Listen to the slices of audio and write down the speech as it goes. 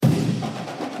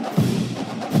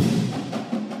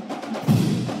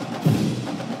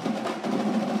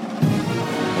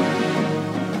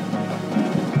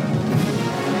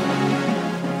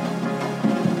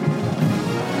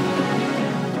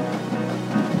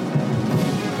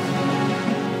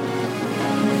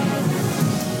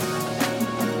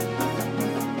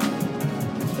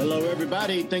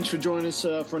Friday. Thanks for joining us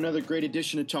for another great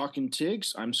edition of Talking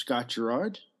Tigs. I'm Scott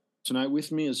Gerard. Tonight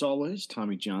with me, as always,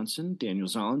 Tommy Johnson, Daniel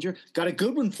Zollinger. Got a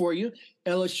good one for you.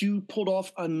 LSU pulled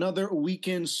off another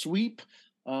weekend sweep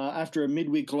after a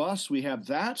midweek loss. We have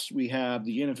that. We have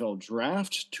the NFL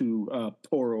draft to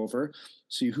pour over,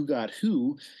 see who got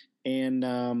who. And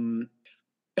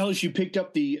LSU picked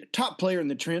up the top player in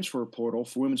the transfer portal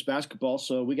for women's basketball.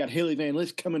 So we got Haley Van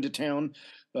Lith coming to town.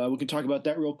 We can talk about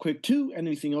that real quick, too, and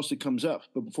anything else that comes up.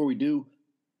 But before we do,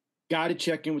 got to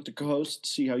check in with the co-hosts,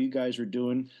 see how you guys are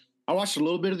doing. I watched a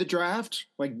little bit of the draft,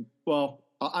 a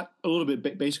little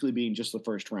bit basically being just the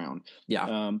first round.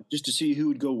 Yeah. Just to see who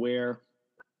would go where.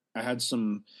 I had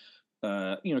some,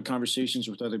 conversations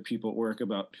with other people at work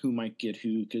about who might get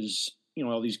who because,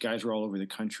 all these guys were all over the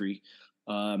country.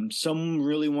 Some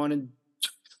really wanted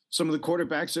some of the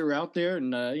quarterbacks that were out there,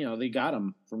 and, they got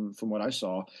them from what I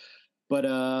saw. But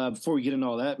before we get into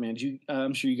all that, man,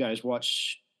 I'm sure you guys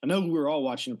watch. I know we were all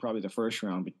watching probably the first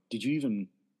round, but did you even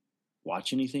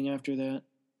watch anything after that?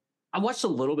 I watched a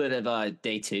little bit of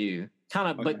day two,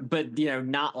 kind of, okay. but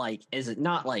not like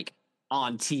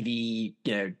on TV,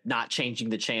 not changing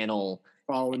the channel,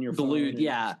 following your glued,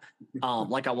 yeah,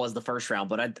 like I was the first round.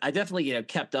 But I definitely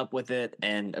kept up with it,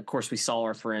 and of course we saw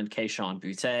our friend Kayshon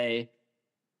Boutte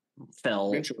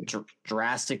fell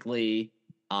drastically.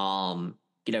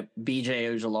 BJ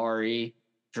Ojulari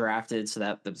drafted, so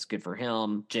that was good for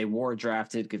him. Jay Ward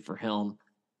drafted, good for him.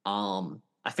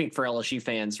 I think for LSU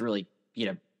fans, really,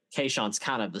 Kayshon's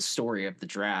kind of the story of the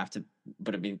draft.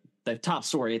 But I mean, the top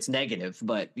story, it's negative,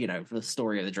 but the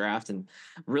story of the draft, and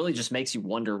really just makes you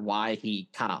wonder why he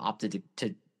kind of opted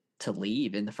to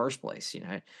leave in the first place.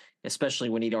 Especially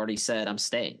when he'd already said I'm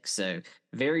staying. So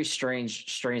very strange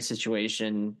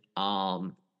situation. But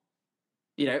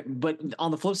on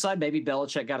the flip side, maybe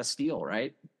Belichick got a steal,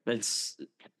 right? But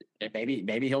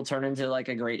maybe he'll turn into like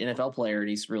a great NFL player, and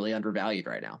he's really undervalued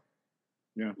right now.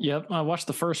 Yeah. Yep. I watched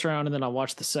the first round, and then I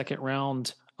watched the second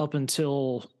round up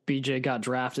until BJ got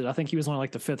drafted. I think he was only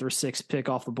like the 5th or 6th pick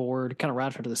off the board, kind of right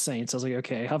after the Saints. I was like,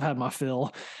 okay, I've had my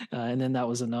fill. And then that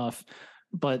was enough.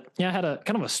 But yeah, I had a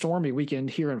kind of a stormy weekend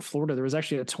here in Florida. There was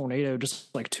actually a tornado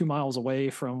just like 2 miles away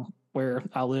from where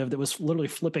I lived. It was literally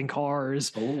flipping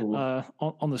cars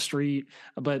on the street.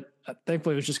 But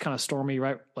thankfully it was just kind of stormy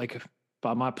right like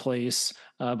by my place.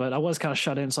 But I was kind of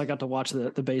shut in, so I got to watch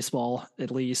the baseball at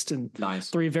least. And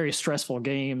nice. 3 very stressful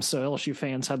games. So LSU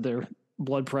fans had their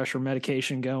blood pressure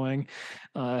medication going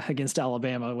against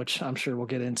Alabama, which I'm sure we'll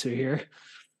get into here.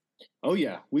 Oh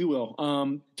yeah, we will.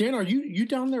 Dan, are you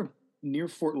down there near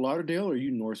Fort Lauderdale, or are you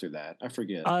north of that? I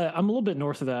forget. I'm a little bit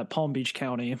north of that, Palm Beach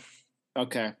County.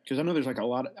 Okay, because I know there's like a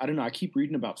lot of, I don't know, I keep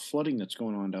reading about flooding that's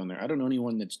going on down there. I don't know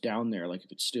anyone that's down there, like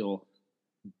if it's still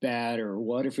bad or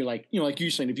what. If you're like, like you're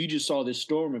saying, if you just saw this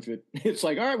storm, if it's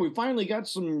like, all right, we finally got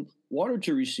some water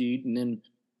to recede, and then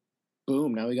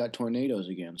boom, now we got tornadoes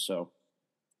again. So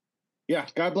yeah,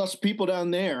 God bless the people down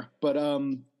there. But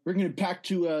bringing it back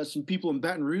to some people in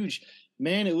Baton Rouge,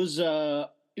 man, it was I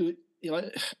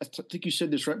think you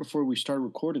said this right before we started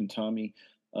recording, Tommy.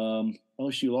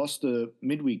 LSU lost the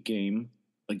midweek game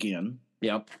again.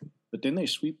 Yep. But then they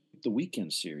sweep the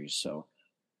weekend series. So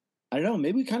I don't know.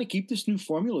 Maybe we kind of keep this new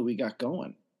formula we got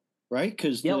going, right?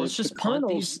 Because let's just punt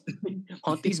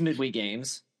these midweek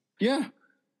games. Yeah.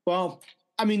 Well,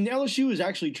 I mean, LSU is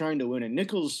actually trying to win it.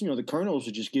 Nichols, the Colonels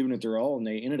are just giving it their all, and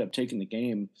they ended up taking the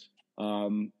game. I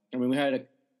mean, I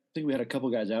think we had a couple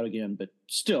guys out again, but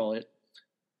still,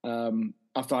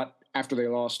 I thought after they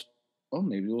lost,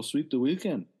 maybe we'll sweep the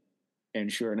weekend. And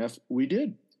sure enough, we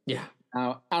did. Yeah.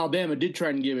 Alabama did try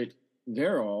and give it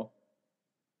their all,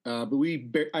 but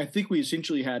I think we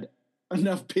essentially had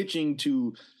enough pitching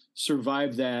to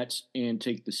survive that and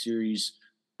take the series.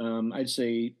 I'd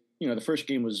say, the first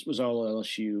game was all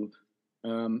LSU.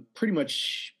 Pretty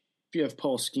much, if you have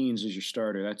Paul Skeens as your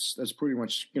starter, that's pretty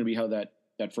much going to be how that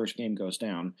first game goes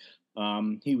down.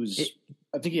 I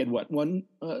think he had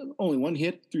only one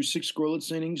hit through 6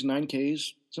 scoreless innings, 9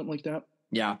 Ks, something like that.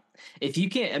 Yeah. If you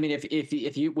can't, I mean,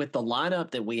 if you, with the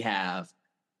lineup that we have,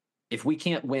 if we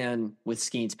can't win with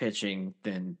Skeens pitching,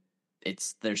 then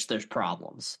there's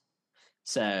problems.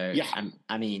 So, yeah.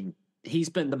 I mean, he's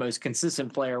been the most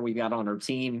consistent player we got on our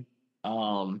team.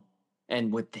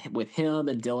 And with him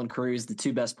and Dylan Cruz, the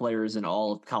 2 best players in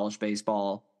all of college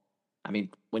baseball, I mean,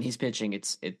 when he's pitching,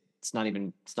 it's not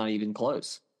even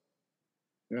close.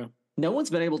 Yeah. No one's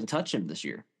been able to touch him this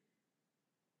year.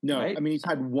 No, right? I mean, he's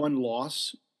had 1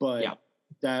 loss, but yeah.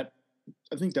 I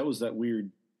think that was that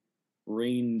weird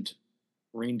rained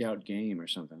out game or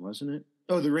something, wasn't it?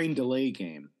 Oh, the rain delay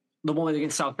game. The one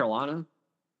against South Carolina?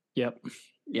 Yep.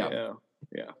 Yeah.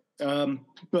 Yeah.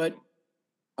 But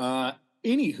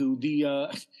anywho,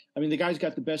 the guy's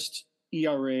got the best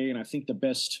ERA and I think the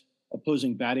best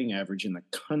opposing batting average in the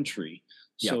country.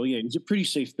 So yeah, he's a pretty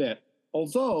safe bet.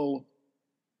 Although,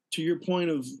 to your point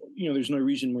of, there's no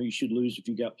reason where you should lose if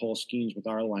you got Paul Skeens with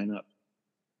our lineup.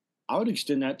 I would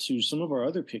extend that to some of our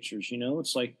other pitchers.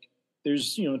 It's like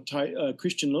there's,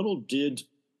 Christian Little did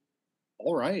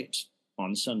all right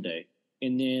on Sunday.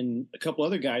 And then a couple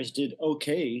other guys did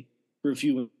okay for a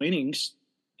few innings.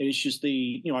 And it's just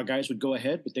our guys would go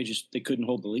ahead, but they couldn't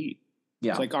hold the lead.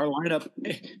 Yeah. It's like our lineup.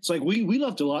 It's like we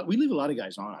left a lot. We leave a lot of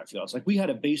guys on. I feel it's like we had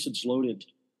a bases loaded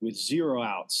with 0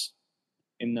 outs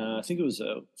in I think it was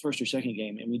the first or second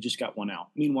game, and we just got 1 out.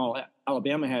 Meanwhile,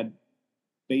 Alabama had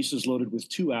bases loaded with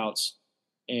 2 outs,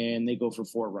 and they go for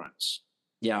 4 runs.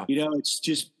 Yeah, it's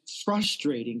just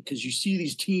frustrating because you see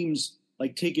these teams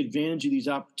like take advantage of these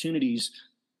opportunities.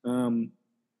 You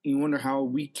wonder how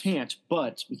we can't.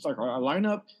 But with like our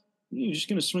lineup, you're just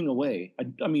going to swing away.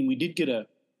 I mean, we did get a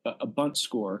bunt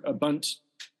score, a bunt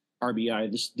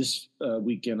RBI this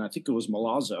weekend. I think it was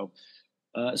Milazzo.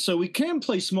 So we can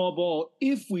play small ball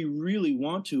if we really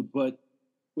want to, but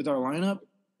with our lineup,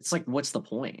 it's like, what's the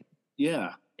point?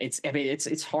 Yeah,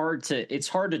 it's hard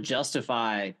to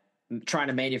justify trying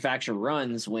to manufacture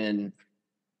runs when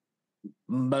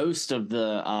most of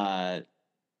the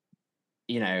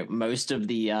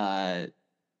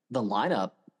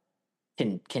lineup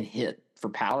can hit for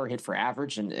power, hit for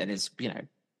average, and it's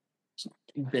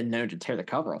been known to tear the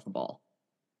cover off the ball.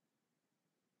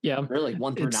 Yeah, really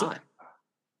 1 through 9.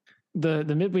 The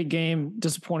midweek game,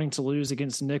 disappointing to lose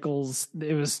against Nichols.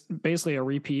 It was basically a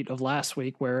repeat of last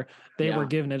week where they were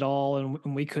giving it all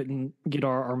and we couldn't get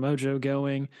our mojo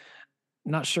going.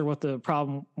 Not sure what the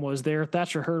problem was there.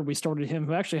 Thatcher Hurd, we started him,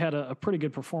 who actually had a pretty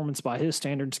good performance by his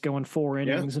standards, going 4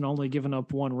 innings and only giving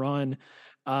up 1 run.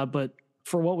 But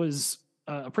for what was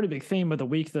a pretty big theme of the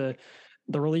week, the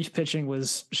relief pitching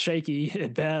was shaky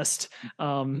at best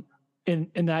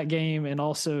in that game, and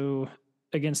also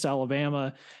against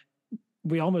Alabama.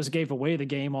 We almost gave away the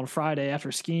game on Friday after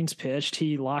Skeens pitched.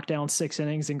 He locked down 6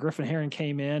 innings, and Griffin Herring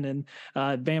came in, and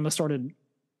Bama started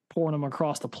pouring them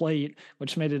across the plate,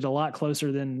 which made it a lot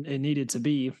closer than it needed to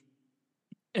be.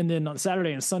 And then on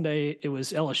Saturday and Sunday, it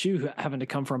was LSU having to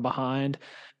come from behind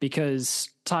because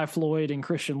Ty Floyd and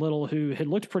Christian Little, who had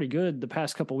looked pretty good the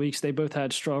past couple of weeks, they both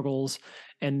had struggles.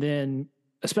 And then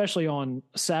especially on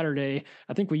Saturday,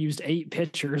 I think we used 8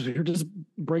 pitchers. We were just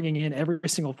bringing in every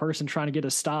single person trying to get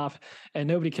a stop, and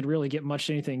nobody could really get much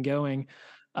anything going.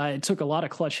 It took a lot of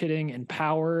clutch hitting and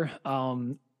power.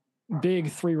 Big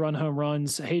 3-run home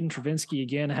runs. Hayden Travinsky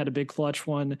again had a big clutch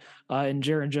one, and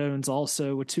Jaron Jones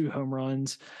also with 2 home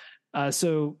runs.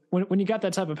 So when you got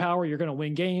that type of power, you're going to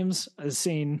win games, as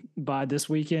seen by this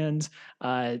weekend.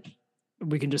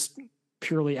 We can just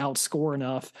purely outscore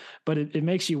enough, but it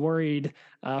makes you worried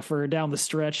for down the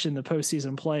stretch in the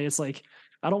postseason play. It's like,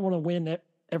 I don't want to win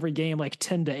every game like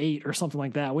 10-8 or something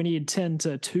like that. We need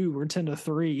 10-2 or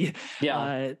 10-3.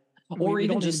 Yeah. Or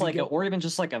even just like a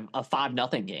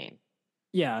 5-0 game.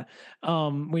 Yeah.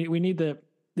 We need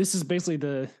this is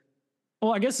basically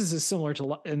I guess this is similar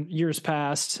to in years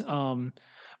past.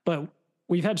 But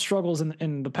we've had struggles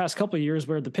in the past couple of years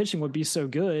where the pitching would be so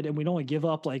good and we'd only give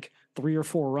up like 3 or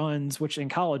 4 runs, which in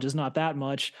college is not that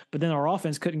much, but then our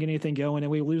offense couldn't get anything going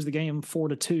and we lose the game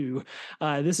 4-2.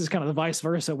 This is kind of the vice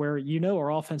versa where,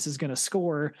 our offense is going to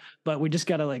score, but we just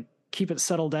got to like keep it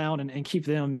settled down and keep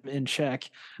them in check.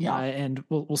 Yeah. And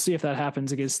we'll see if that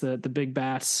happens against the big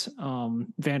bats,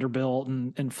 Vanderbilt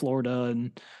and Florida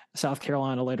and South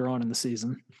Carolina later on in the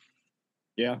season.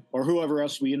 Yeah. Or whoever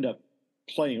else we end up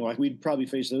playing. Like we'd probably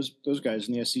face those guys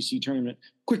in the SEC tournament.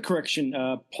 Quick correction.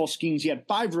 Paul Skeens, he had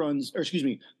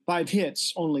 5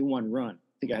 hits, only 1 run.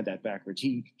 I think I had that backwards.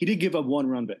 He did give up 1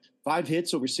 run, but 5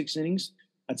 hits over 6 innings.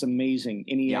 That's amazing.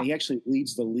 And he actually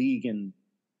leads the league in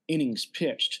innings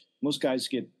pitched. Most guys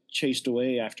get chased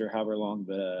away after however long,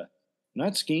 but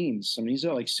not Skeens. I mean, he's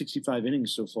at like 65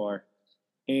 innings so far.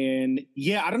 And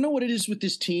I don't know what it is with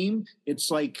this team.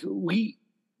 It's like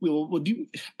we'll do.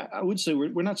 I would say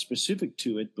we're not specific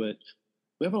to it, but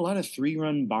we have a lot of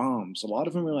 3-run bombs. A lot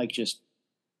of them are like just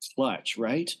clutch,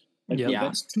 right? Like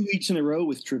that's 2 weeks in a row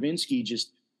with Travinsky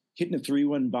just hitting a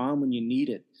 3-run bomb when you need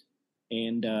it.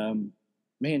 And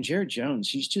man, Jared Jones,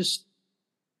 he's just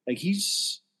like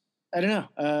I don't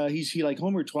know. He like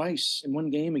homered twice in 1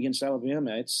 game against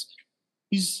Alabama.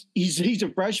 He's a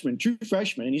freshman, true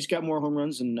freshman, and he's got more home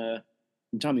runs than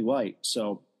Tommy White.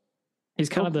 So he's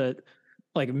kind of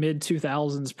like mid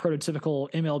 2000s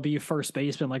prototypical MLB first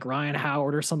baseman like Ryan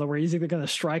Howard or something, where he's either going to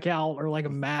strike out or like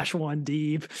mash one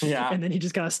deep, and then he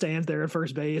just kind of stands there at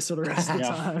first base for the rest of the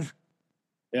time.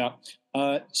 Yeah.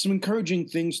 Some encouraging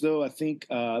things, though, I think,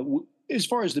 as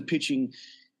far as the pitching,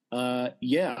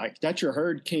 Thatcher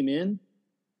Hurd came in,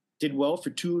 did well for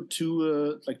two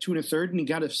and a third, and he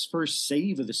got his first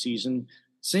save of the season.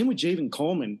 Same with Javen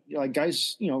Coleman. Like,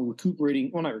 guys, recuperating.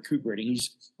 Well, not recuperating.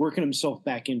 He's working himself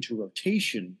back into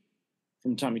rotation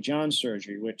from Tommy John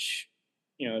surgery, which,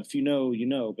 if you know, you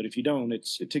know. But if you don't,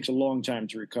 it takes a long time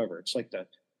to recover. It's like an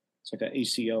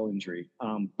ACL injury.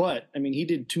 But, I mean, he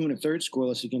did 2 1/3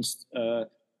 scoreless against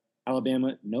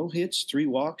Alabama. No hits, 3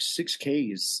 walks, 6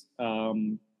 Ks.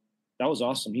 That was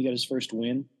awesome. He got his first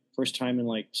win, first time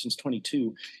in since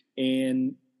 22.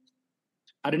 And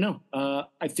I don't know.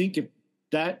 I think if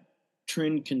that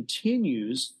trend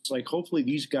continues, it's hopefully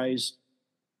these guys,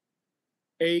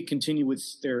 A, continue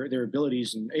with their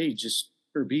abilities, and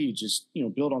B, just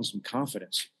build on some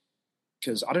confidence.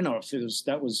 Because I don't know if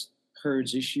that was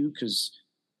Hurd's issue, because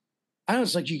I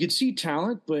don't know, it's you could see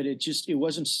talent, but it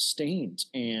wasn't sustained,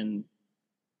 and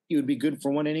it would be good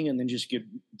for one inning and then just get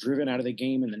driven out of the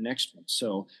game in the next one.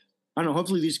 So I don't know,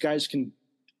 hopefully these guys can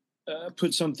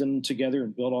put something together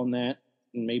and build on that,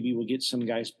 and maybe we'll get some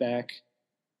guys back.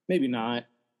 Maybe not,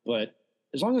 but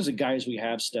as long as the guys we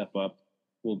have step up,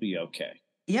 we'll be okay.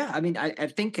 Yeah, I mean, I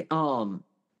think I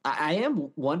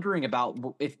am wondering about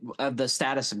the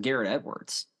status of Garrett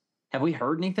Edwards. Have we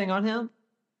heard anything on him?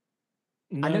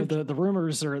 No, I know the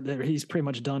rumors are that he's pretty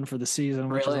much done for the season,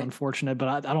 which is unfortunate,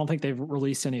 but I don't think they've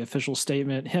released any official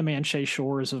statement. Him and Chase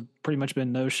Shores have pretty much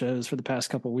been no-shows for the past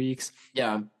couple of weeks.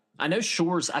 Yeah, I know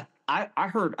Shores.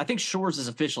 I think Shores is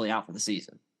officially out for the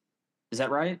season. Is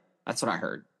that right? That's what I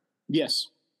heard. Yes.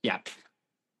 Yeah.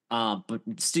 But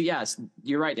still, yes,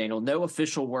 you're right, Daniel. No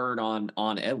official word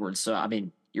on Edwards. So, I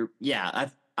mean, I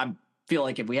feel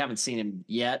like if we haven't seen him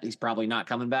yet, he's probably not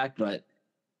coming back, but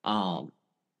I'm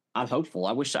hopeful.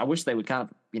 I wish they would kind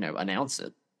of, announce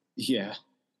it. Yeah.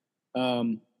 But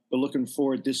looking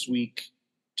forward this week,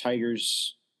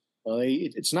 Tigers,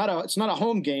 it's not a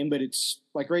home game, but it's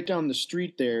right down the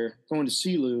street there, going to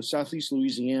Sealou, Southeast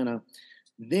Louisiana.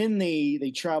 Then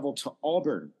they travel to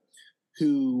Auburn,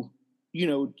 who,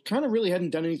 kind of really hadn't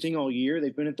done anything all year.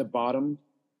 They've been at the bottom,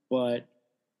 but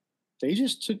they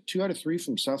just took 2 out of 3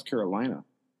 from South Carolina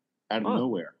out of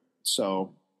nowhere.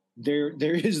 So there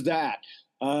is that.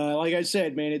 Like I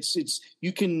said, man, it's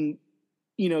you can,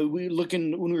 when we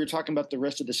were talking about the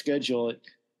rest of the schedule,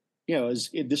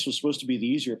 this was supposed to be the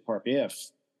easier part.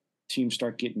 If teams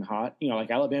start getting hot,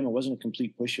 Alabama wasn't a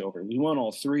complete pushover. We won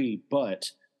all 3,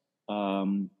 but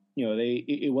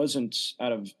it wasn't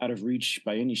out of reach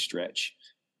by any stretch.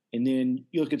 And then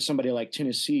you look at somebody like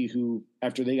Tennessee, who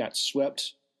after they got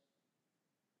swept,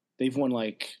 they've won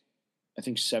I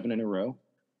think 7 in a row.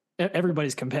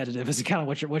 Everybody's competitive is kind of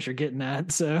what you're getting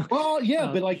at. So, well,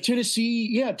 yeah, but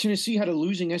Tennessee had a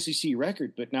losing SEC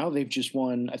record, but now they've just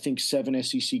won, I think, 7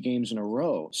 SEC games in a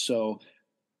row. So,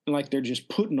 they're just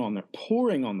pouring on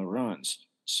the runs.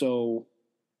 So,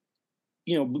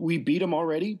 we beat them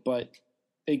already, but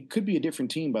they could be a different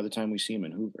team by the time we see them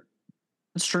in Hoover.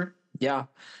 That's true. Yeah.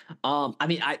 I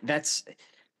mean, I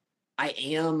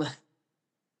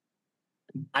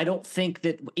don't think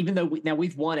that, even though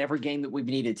we've won every game that we've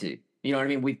needed to, you know what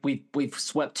I mean? We've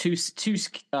swept two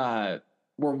we're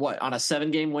on a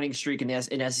 7-game winning streak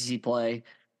in SEC play.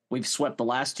 We've swept the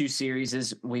last 2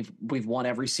 series. We've won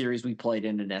every series we played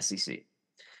in an SEC.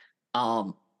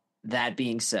 That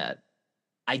being said,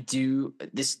 I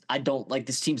don't like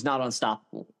this team's not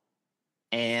unstoppable.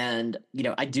 And,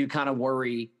 I do kind of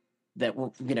worry that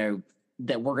we're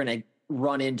going to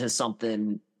run into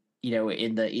something,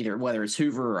 in the either whether it's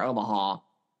Hoover or Omaha.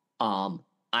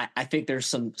 I think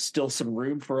there's still some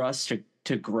room for us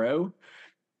to grow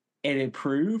and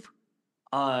improve.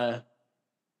 And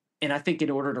I think in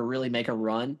order to really make a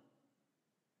run,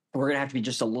 we're going to have to be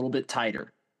just a little bit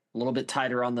tighter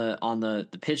on the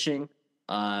pitching.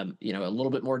 A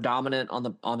little bit more dominant on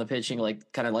the pitching,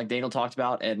 kind of like Daniel talked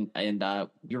about. And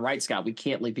you're right, Scott, we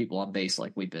can't leave people on base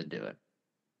like we've been doing.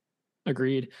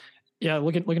 Agreed. Yeah,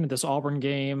 looking at this Auburn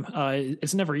game,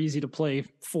 it's never easy to play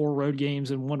 4 road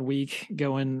games in 1 week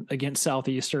going against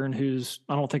Southeastern, who's,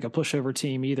 I don't think, a pushover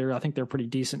team either. I think they're pretty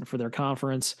decent for their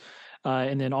conference.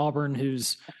 And then Auburn,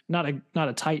 who's not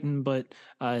a Titan, but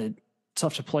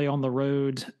tough to play on the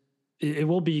road. It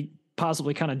will be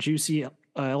possibly kind of juicy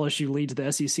LSU leads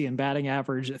the SEC in batting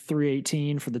average at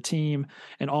 318 for the team,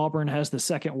 and Auburn has the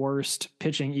second worst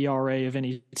pitching ERA of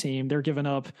any team. They're giving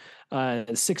up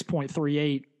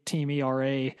 6.38 team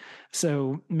ERA.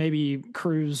 So maybe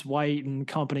Cruz, White, and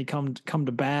company come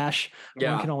to bash.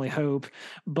 Yeah. One can only hope.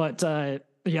 But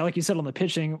yeah, like you said on the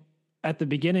pitching, at the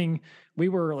beginning, we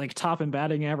were like top in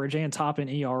batting average and top in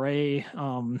ERA.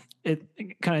 It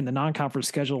kind of in the non-conference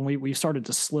schedule, and we started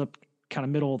to slip kind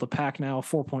of middle of the pack now,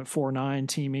 4.49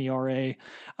 team ERA.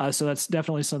 So that's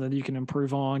definitely something that you can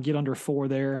improve on. Get under 4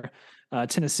 there.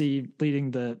 Tennessee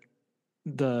leading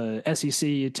the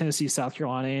SEC, Tennessee, South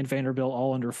Carolina, and Vanderbilt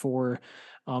all under 4.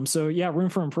 So yeah, room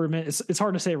for improvement. It's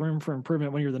hard to say room for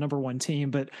improvement when you're the number 1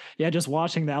 team, but yeah, just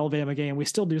watching the Alabama game, we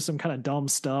still do some kind of dumb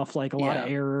stuff, like a lot of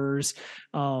errors,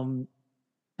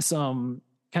 some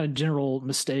kind of general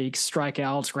mistakes,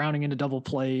 strikeouts, grounding into double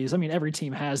plays. I mean, every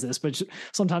team has this, but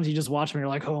sometimes you just watch them and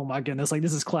you're like, oh my goodness, like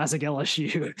this is classic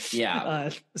LSU. Yeah.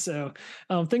 So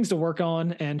things to work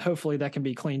on, and hopefully that can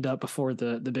be cleaned up before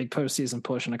the big postseason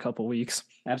push in a couple weeks.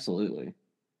 Absolutely.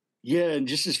 Yeah, and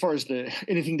just as far as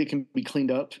anything that can be cleaned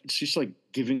up, it's just like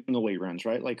giving away runs,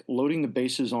 right? Like loading the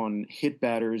bases on hit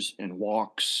batters and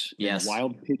walks, yes,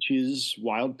 and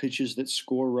wild pitches that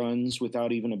score runs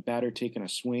without even a batter taking a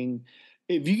swing.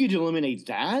 If you could eliminate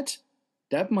that,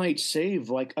 that might save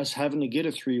like us having to get a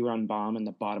 3-run bomb in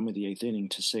the bottom of the 8th inning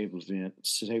to save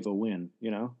a win,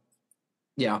 you know?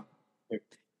 Yeah.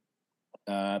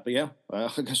 But yeah,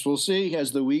 I guess we'll see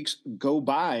as the weeks go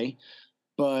by.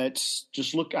 But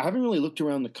just look, I haven't really looked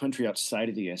around the country outside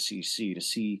of the SEC to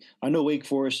see. I know Wake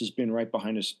Forest has been right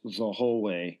behind us the whole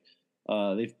way.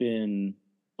 They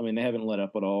haven't let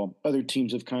up at all. Other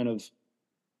teams have kind of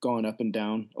gone up and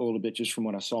down a little bit just from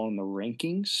what I saw in the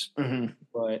rankings. Mm-hmm.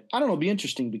 But I don't know, it'll be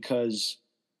interesting because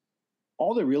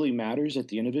all that really matters at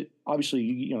the end of it, obviously,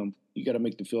 you got to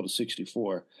make the field of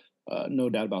 64. No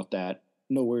doubt about that.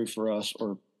 No worry for us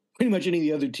or pretty much any of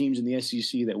the other teams in the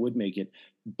SEC that would make it.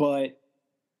 But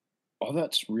all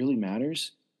that's really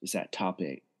matters is that top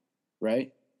 8,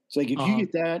 right? It's like if you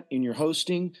get that in your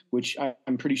hosting, which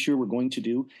I'm pretty sure we're going to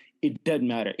do, it doesn't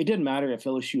matter. It doesn't matter if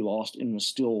LSU lost and was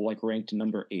still like ranked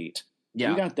number 8.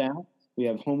 Yeah. We got that. We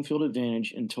have home field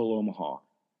advantage until Omaha.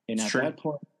 And at that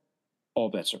point, all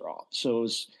bets are off. So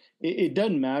it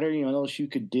doesn't matter.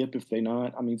 LSU could dip if they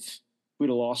not. I mean, if we'd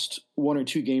have lost 1 or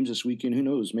 2 games this weekend, who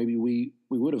knows? Maybe we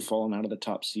would have fallen out of the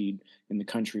top seed in the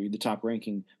country, the top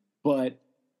ranking. But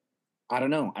I don't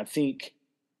know. I think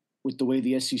with the way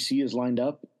the SEC is lined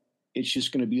up, it's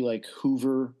just going to be like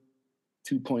Hoover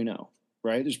 2.0,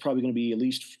 right? There's probably going to be at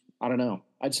least, I don't know,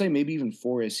 I'd say maybe even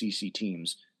 4 SEC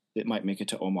teams that might make it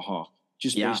to Omaha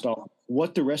just based off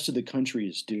what the rest of the country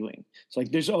is doing. It's like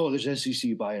there's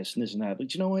SEC bias and this and that.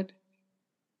 But you know what?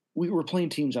 We're playing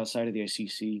teams outside of the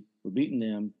SEC. We're beating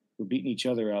them. We're beating each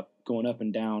other up, going up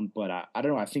and down. But I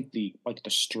don't know. I think the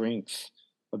strength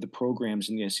of the programs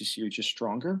in the SEC are just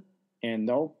stronger. And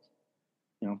they'll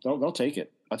take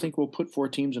it. I think we'll put 4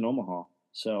 teams in Omaha.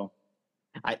 So,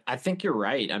 I think you're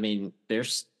right. I mean,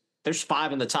 there's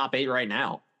 5 in the top 8 right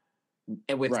now,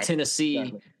 and with Tennessee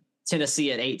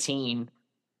at 18.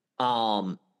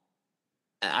 I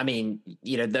mean,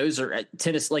 those are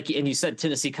Tennessee, like, and you said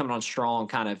Tennessee coming on strong,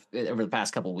 kind of over the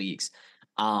past couple of weeks.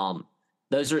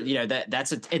 Those are and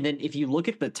then if you look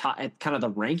at the top, at kind of the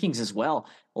rankings as well,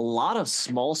 a lot of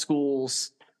small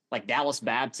schools like Dallas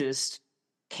Baptist,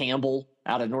 Campbell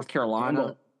out of North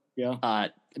Carolina.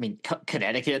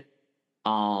 Connecticut.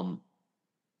 And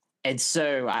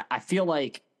so I feel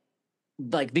like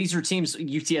these are teams.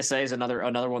 UTSA is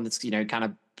another one that's, kind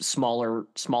of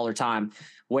smaller time,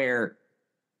 where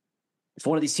if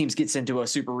one of these teams gets into a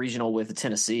super regional with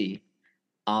Tennessee,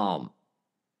 even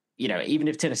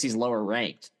if Tennessee's lower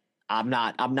ranked, I'm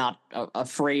not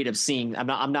afraid of seeing.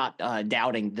 I'm not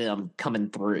doubting them coming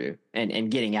through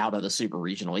and getting out of the super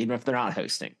regional, even if they're not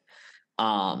hosting.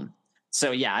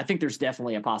 So yeah, I think there's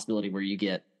definitely a possibility where you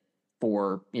get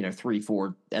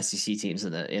 3-4 SEC teams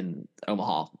in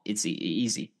Omaha. It's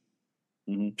easy.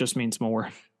 Mm-hmm. Just means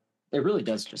more. It really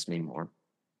does just mean more.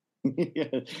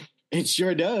 Yeah, it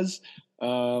sure does.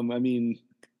 I mean,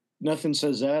 nothing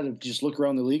says that. Just look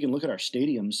around the league and look at our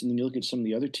stadiums, and then you look at some of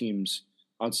the other teams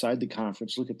outside the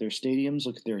conference, look at their stadiums,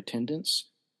 look at their attendance.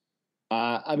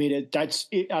 I mean,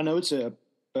 I know it's a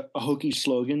hokey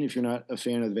slogan if you're not a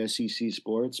fan of SEC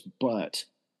sports, but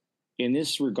in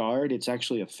this regard, it's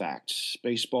actually a fact.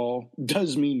 Baseball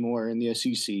does mean more in the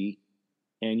SEC,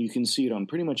 and you can see it on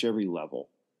pretty much every level.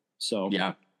 So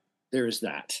yeah, there is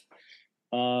that.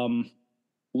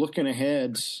 Looking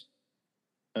ahead,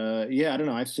 I don't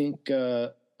know. I think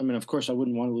I mean, of course, I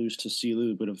wouldn't want to lose to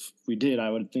CLU, but if we did,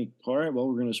 I would think, all right, well,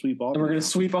 we're going to sweep Auburn. We're going to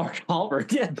sweep Auburn.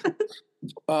 Yeah.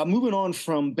 Moving on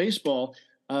from baseball,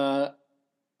 got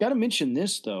to mention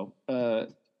this, though. I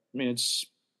mean,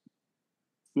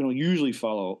 we don't usually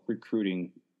follow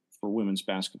recruiting for women's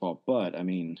basketball, but, I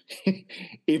mean,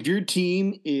 if your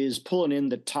team is pulling in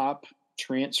the top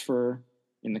transfer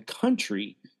in the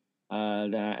country,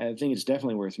 I think it's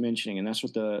definitely worth mentioning, and that's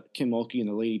what the Kim Mulkey and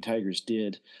the Lady Tigers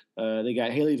did. They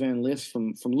got Haley Van Lith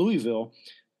from Louisville,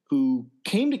 who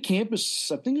came to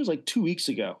campus, I think it was like 2 weeks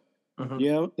ago.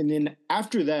 You know, and then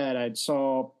after that, I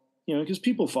saw, you know, because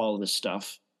people follow this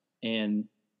stuff, and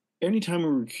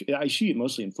anytime I see it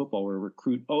mostly in football where a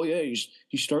recruit, oh yeah, he's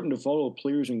starting to follow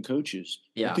players and coaches.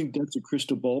 Yeah, I think that's a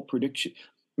crystal ball prediction.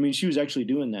 I mean, she was actually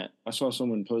doing that. I saw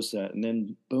someone post that, and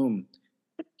then boom,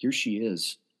 here she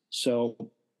is. So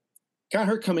got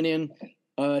her coming in,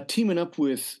 teaming up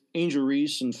with Angel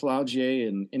Reese and Flautier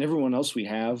and everyone else we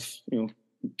have, you know,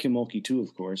 Kim Mulkey too,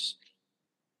 of course.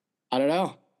 I don't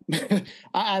know.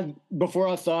 Before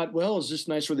I thought, well, it's just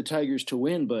nice for the Tigers to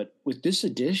win, but with this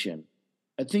addition,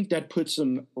 I think that puts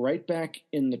them right back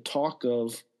in the talk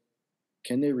of,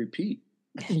 can they repeat?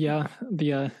 Yeah,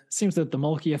 seems that the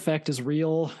Mulkey effect is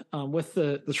real. With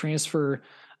the transfer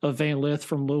of Van Lith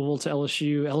from Louisville to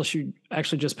LSU. LSU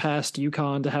actually just passed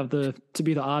UConn to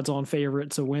be the odds-on favorite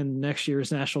to win next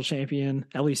year's national champion,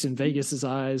 at least in Vegas's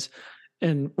eyes,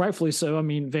 and rightfully so. I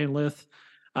mean, Van Lith,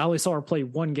 I only saw her play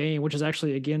one game, which is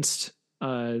actually against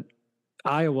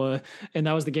Iowa, and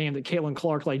that was the game that Caitlin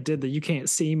Clark did the "you can't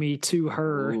see me" to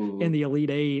her in the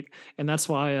Elite Eight, and that's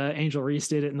why Angel Reese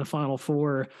did it in the Final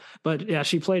Four. But yeah,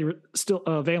 she played still.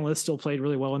 Van Lith still played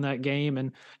really well in that game,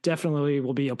 and definitely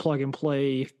will be a plug and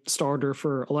play starter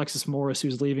for Alexis Morris,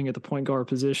 who's leaving at the point guard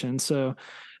position. So.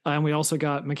 And we also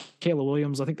got Michaela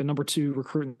Williams, I think the number 2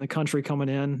 recruit in the country, coming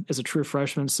in as a true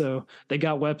freshman. So they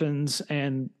got weapons,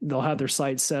 and they'll have their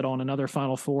sights set on another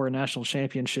Final Four and national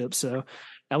championship. So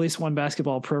at least one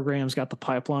basketball program's got the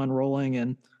pipeline rolling,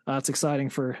 and it's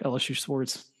exciting for LSU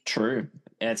sports. True.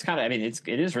 And it's kind of, I mean, it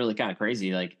is really kind of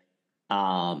crazy. Like,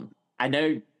 I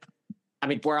know, I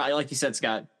mean, like you said,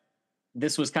 Scott,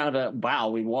 this was kind of a, wow,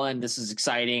 we won. This is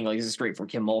exciting. Like, this is great for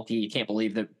Kim Mulkey. You can't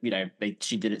believe that, you know,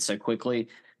 she did it so quickly.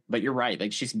 But you're right.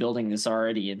 Like, she's building this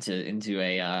already into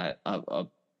a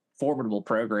formidable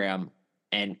program,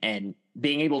 and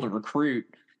being able to recruit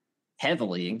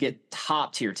heavily and get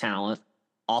top tier talent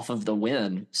off of the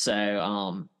win.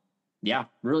 So, yeah,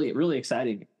 really, really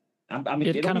exciting. I mean,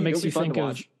 it kind of makes you think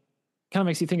of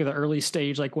the early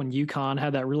stage, like when UConn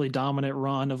had that really dominant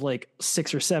run of like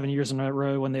 6 or 7 years in a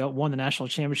row when they won the national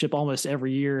championship almost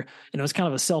every year. And it was kind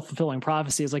of a self-fulfilling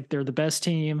prophecy. It's like they're the best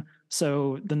team.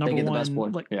 So the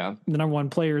number one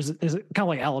players is kind of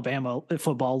like Alabama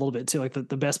football a little bit too. Like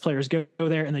the best players go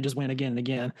there and they just win again and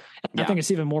again. And I think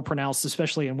it's even more pronounced,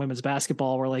 especially in women's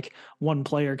basketball, where like one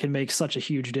player can make such a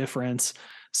huge difference.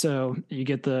 So you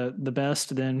get the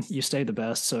best, then you stay the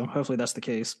best. So hopefully that's the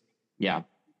case. Yeah.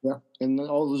 Yeah. And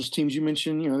all those teams you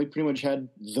mentioned, you know, they pretty much had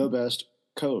the best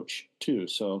coach too.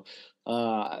 So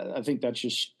I think that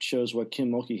just shows what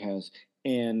Kim Mulkey has.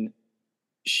 And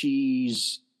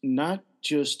she's not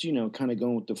just, you know, kind of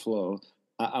going with the flow.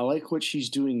 I like what she's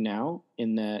doing now,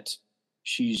 in that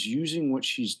she's using what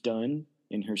she's done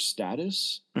in her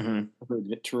status to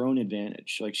her own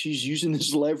advantage. Like, she's using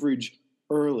this leverage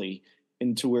early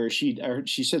into where she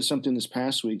said something this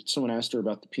past week. Someone asked her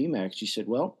about the PMAC. She said,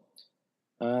 well,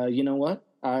 you know what?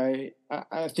 I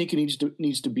think it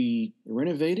needs to be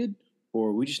renovated,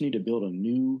 or we just need to build a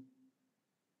new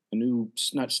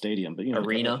not stadium, but, you know,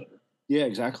 arena. Yeah,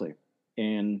 exactly.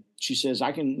 And she says,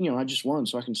 I just won,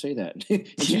 so I can say that. And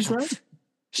she's right.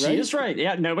 She is right.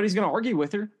 Yeah, nobody's going to argue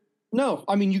with her. No,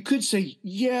 I mean, you could say,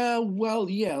 yeah, well,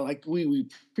 yeah, like we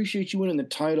appreciate you winning the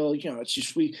title. You know, it's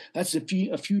just that's a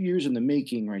few years in the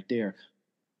making right there.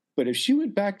 But if she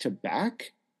went back to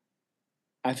back,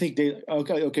 I think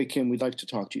okay, Kim, we'd like to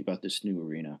talk to you about this new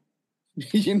arena.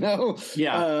 You know,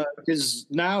 yeah, because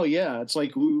now, it's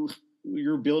like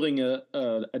you're building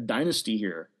a dynasty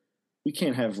here. We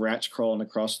can't have rats crawling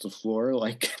across the floor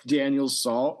like Daniel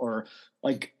saw, or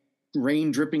like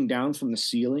rain dripping down from the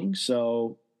ceiling.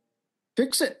 So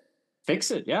fix it.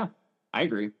 Yeah, I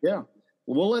agree. Yeah.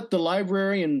 We'll let the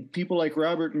library and people like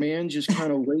Robert Mann just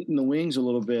kind of wait in the wings a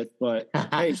little bit. But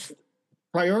hey,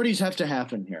 priorities have to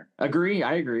happen here. I agree. I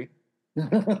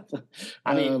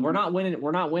mean, we're not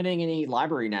winning any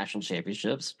library national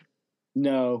championships.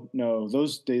 No,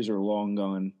 those days are long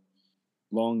gone.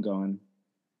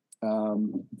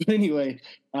 But anyway,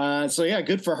 so yeah,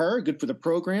 good for her, good for the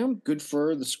program, good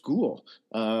for the school.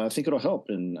 I think it'll help,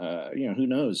 and who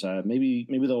knows? Maybe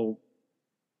they'll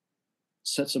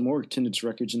set some more attendance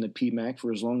records in the PMAC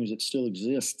for as long as it still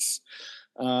exists.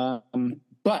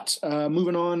 But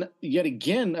moving on yet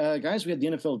again, guys, we had the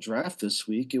NFL draft this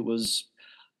week. It was,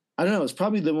 I don't know, it's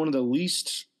probably one of the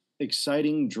least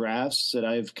exciting drafts that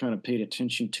I've kind of paid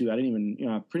attention to. I didn't even,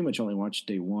 I pretty much only watched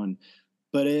day one.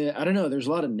 But I don't know, there's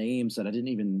a lot of names that I didn't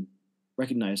even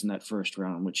recognize in that first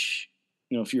round, which,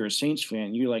 if you're a Saints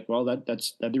fan, you're like, well, that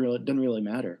doesn't really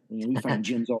matter. We find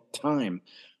gems all the time.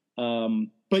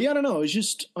 But yeah, I don't know. It was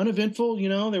just uneventful.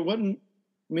 There wasn't,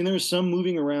 there was some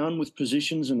moving around with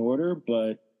positions in order,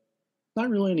 but not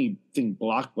really anything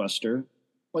blockbuster.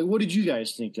 Like, what did you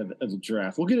guys think of the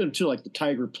draft? We'll get into like the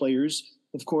Tiger players,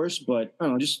 of course, but I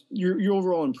don't know, just your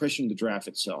overall impression of the draft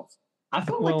itself. I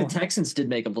felt like the Texans did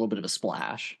make a little bit of a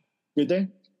splash. Did they?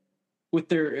 With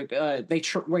their they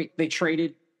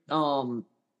traded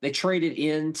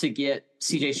in to get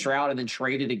CJ Stroud and then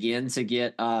traded again to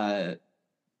get Will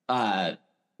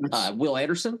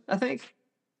Anderson, I think.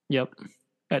 Yep.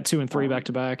 At 2 and 3 back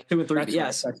to back. 2 and 3,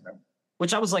 yes. Right.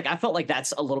 Which I felt like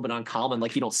that's a little bit uncommon.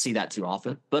 Like, you don't see that too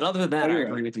often. But other than that, I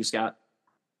agree with you, Scott.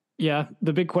 Yeah,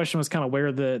 the big question was kind of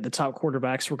where the top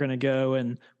quarterbacks were going to go.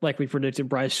 And like we predicted,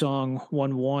 Bryce Young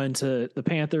 1-1 to the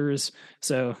Panthers.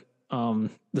 So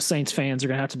the Saints fans are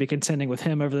going to have to be contending with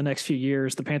him over the next few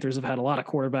years. The Panthers have had a lot of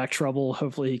quarterback trouble.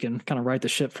 Hopefully he can kind of right the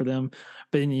ship for them.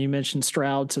 But then you mentioned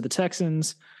Stroud to the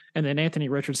Texans, and then Anthony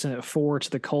Richardson at 4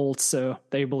 to the Colts. So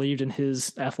they believed in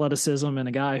his athleticism, and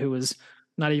a guy who was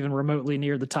not even remotely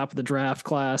near the top of the draft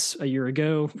class a year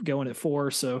ago, going at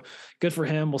 4. So good for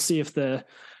him. We'll see if the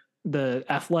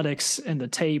athletics and the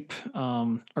tape,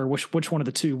 or which one of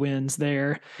the two wins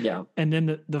there. Yeah. And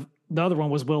then the other one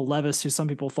was Will Levis, who some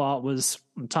people thought was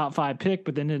a top 5 pick,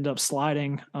 but then ended up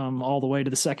sliding all the way to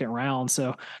the second round.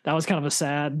 So that was kind of a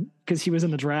sad, because he was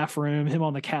in the draft room, him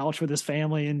on the couch with his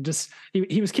family, and just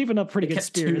he was keeping up pretty good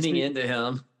spirits. Tuning into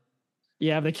him.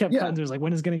 Yeah, they kept cutting. It was like,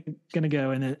 when is gonna go?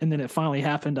 And then it finally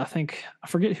happened. I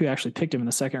forget who actually picked him in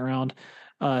the second round.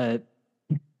 The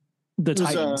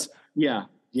Titans. Yeah.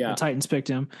 The Titans picked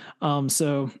him.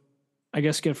 So I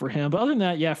guess good for him. But other than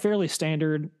that, yeah, fairly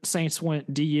standard. Saints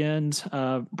went D-end.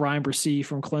 Brian Bresee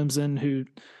from Clemson, who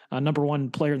number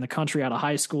 1 player in the country out of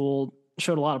high school,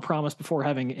 showed a lot of promise before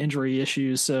having injury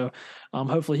issues. So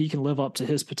hopefully he can live up to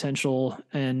his potential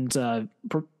and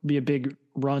be a big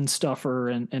run stuffer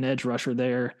and edge rusher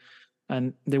there.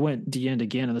 And they went D-end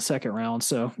again in the second round.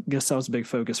 So I guess that was a big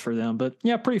focus for them. But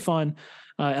yeah, pretty fun.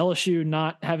 LSU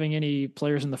not having any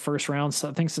players in the first round, so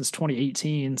I think since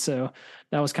 2018. So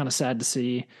that was kind of sad to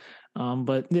see.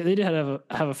 But they did have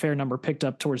a fair number picked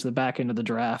up towards the back end of the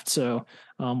draft. So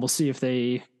we'll see if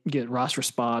they get roster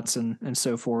spots and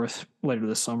so forth later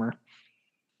this summer.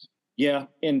 Yeah.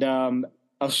 And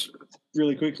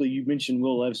really quickly, you mentioned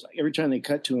Will Levis. Every time they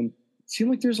cut to him, it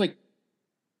seemed like there's like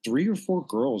 3 or 4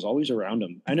 girls always around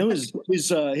him. I know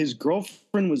his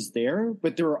girlfriend was there,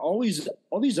 but there were always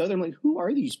all these other. I'm like, who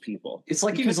are these people? It's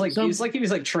like he was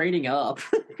training up.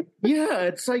 Yeah,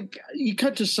 it's like you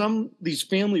cut to these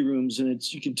family rooms, and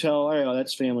you can tell, oh,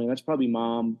 that's family. That's probably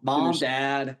mom,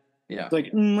 dad. Yeah. Like,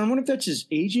 I wonder if that's his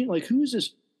agent. Like, who is this?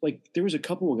 Like, there was a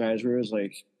couple of guys where it was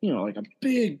like, like a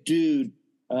big dude.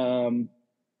 I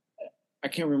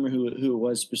can't remember who it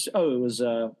was. Oh, it was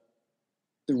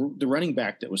the running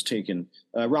back that was taken,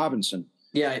 Robinson.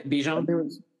 Yeah, Bijan.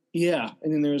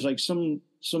 And then there was like some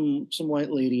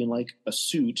white lady in like a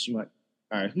suit. You're like,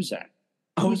 all right, who's that?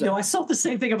 I saw the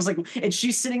same thing. I was like, and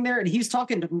she's sitting there, and he's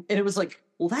talking to him, and it was like,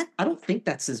 well, I don't think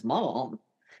that's his mom.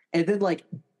 And then like,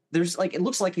 there's like, it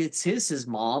looks like it's his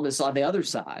mom is on the other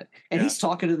side, and he's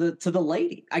talking to the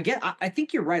lady. I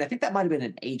think you're right. I think that might have been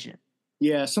an agent.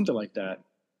 Yeah, something like that.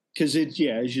 Because it's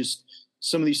just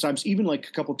some of these times, even like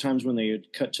a couple of times when they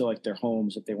had cut to like their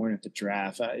homes, if they weren't at the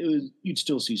draft, you'd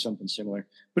still see something similar.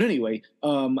 But anyway,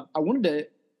 I wanted to.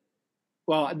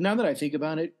 Well, now that I think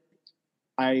about it,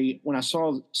 when I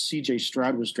saw CJ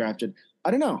Stroud was drafted,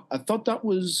 I don't know. I thought that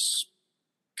was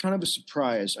kind of a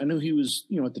surprise. I know he was,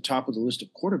 at the top of the list of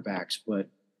quarterbacks, but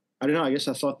I don't know. I guess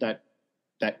I thought that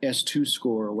S2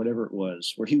 score or whatever it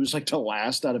was, where he was like the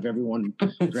last out of everyone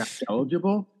draft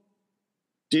eligible,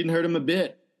 didn't hurt him a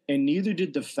bit. And neither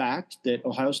did the fact that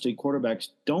Ohio State quarterbacks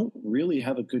don't really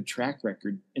have a good track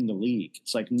record in the league.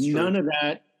 It's like none of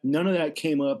that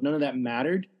came up. None of that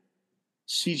mattered.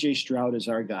 CJ Stroud is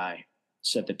our guy,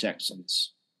 said the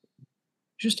Texans.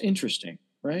 Just interesting,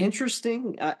 right?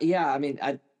 Interesting. Yeah. I mean,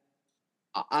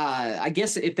 I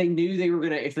guess if they knew they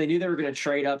were gonna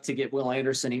trade up to get Will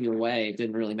Anderson either way, it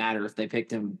didn't really matter if they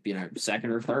picked him,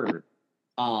 second or third.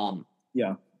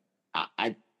 Yeah.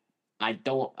 I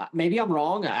don't. Maybe I'm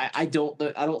wrong. I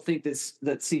don't think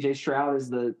that C.J. Stroud is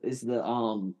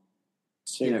the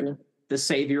Savior. The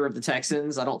savior of the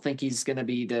Texans. I don't think he's going to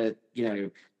be the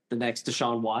next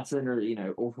Deshaun Watson or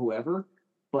whoever.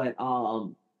 But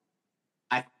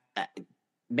I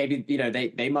maybe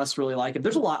they must really like him.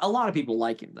 There's a lot of people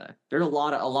like him though. There's a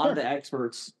lot of the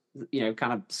experts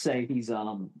kind of say he's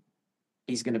going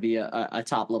to be a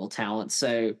top level talent.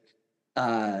 So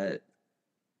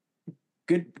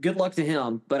good luck to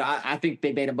him. But I think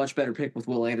they made a much better pick with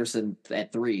Will Anderson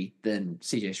at 3 than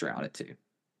CJ Stroud at 2.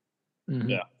 Mm-hmm.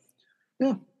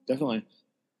 Yeah, definitely.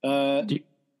 Do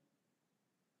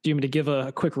you want me to give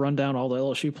a quick rundown of all the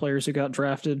LSU players who got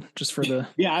drafted just for the?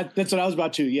 Yeah, that's what I was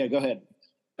about to. Yeah, go ahead.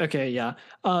 Okay, yeah.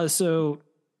 So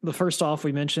the first off,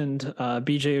 we mentioned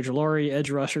B.J. Ojulari, edge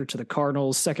rusher to the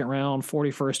Cardinals, second round,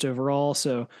 41st overall.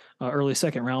 So early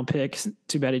second round pick.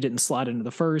 Too bad he didn't slide into the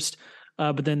first.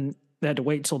 But then they had to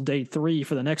wait till day 3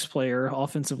 for the next player,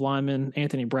 offensive lineman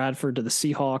Anthony Bradford to the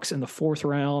Seahawks in the 4th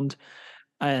round.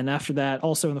 And after that,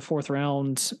 also in the 4th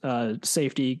round,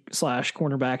 safety /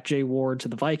 cornerback Jay Ward to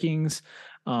the Vikings.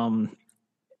 And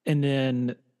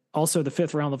then also the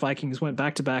 5th round, the Vikings went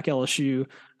back-to-back LSU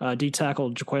D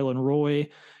tackle Jaquelin Roy,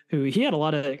 who he had a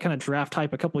lot of kind of draft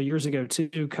hype a couple of years ago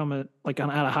too, coming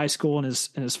out of high school in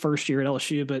his first year at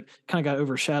LSU, but kind of got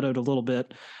overshadowed a little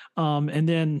bit. And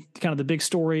then kind of the big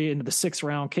story into the 6th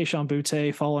round, Kayshon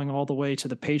Boutte falling all the way to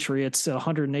the Patriots at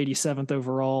 187th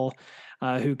overall.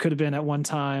 Who could have been at one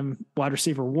time wide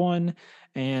receiver 1,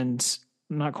 and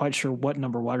I'm not quite sure what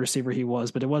number wide receiver he was,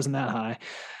 but it wasn't that high.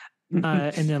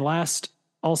 And then last,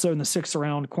 also in the 6th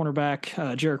round, cornerback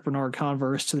Jarek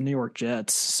Bernard-Converse to the New York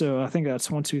Jets. So I think that's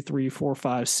 1, 2, 3, 4,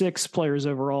 5, 6 players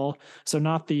overall. So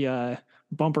not the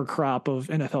bumper crop of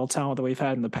NFL talent that we've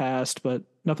had in the past, but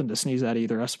nothing to sneeze at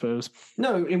either, I suppose.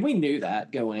 No, and we knew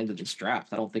that going into this draft.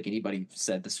 I don't think anybody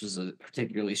said this was a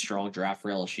particularly strong draft for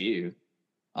LSU.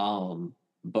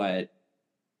 But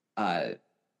I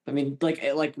mean,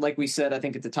 like we said, I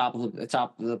think at the top of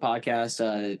the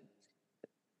podcast,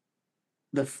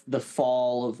 the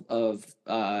fall of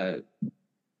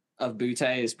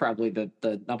Boutte is probably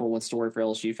the number one story for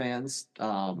LSU fans.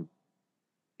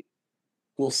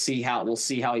 We'll see how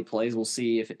he plays. We'll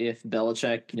see if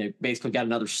Belichick, basically got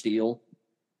another steal,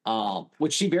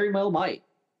 which he very well might.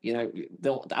 I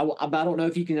don't know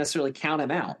if you can necessarily count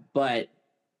him out, but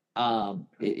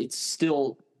it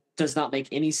still does not make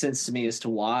any sense to me as to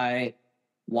why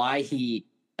he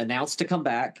announced to come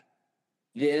back,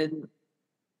 then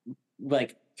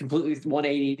completely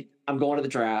 180. I'm going to the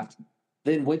draft,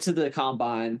 then went to the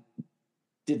combine,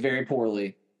 did very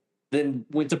poorly, then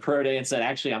went to pro day and said,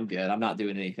 actually, I'm good. I'm not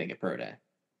doing anything at pro day.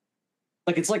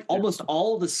 It's almost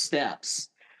all the steps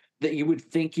that you would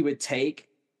think you would take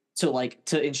to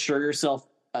ensure yourself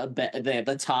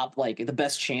the top, the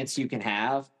best chance you can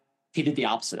have. He did the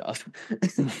opposite of.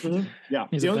 Yeah,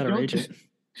 he's a better agent.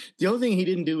 The only thing he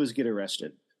didn't do was get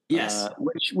arrested. Yes,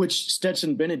 which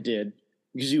Stetson Bennett did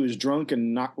because he was drunk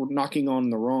and knocking on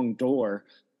the wrong door,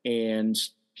 and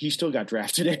he still got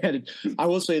drafted ahead. I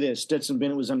will say this: Stetson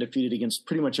Bennett was undefeated against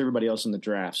pretty much everybody else in the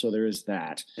draft, so there is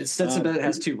that. And Stetson Bennett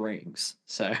has 2 rings,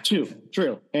 so 2,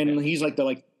 true, and he's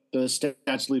the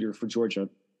stats leader for Georgia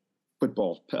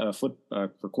football for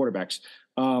quarterbacks.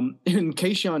 And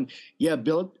Kayshon,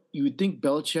 you would think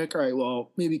Belichick, all right,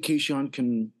 well, maybe Kayshon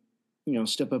can,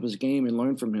 step up his game and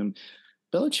learn from him.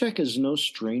 Belichick is no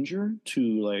stranger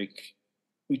to,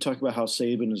 we talk about how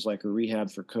Saban is like a rehab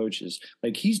for coaches.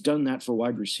 He's done that for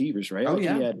wide receivers, right? Oh,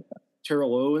 yeah. He had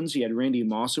Terrell Owens. He had Randy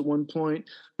Moss at one point.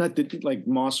 Not that,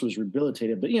 Moss was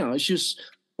rehabilitated, but, it's just,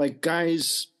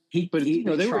 guys. He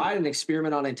tried an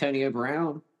experiment on Antonio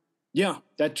Brown. Yeah,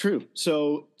 that's true.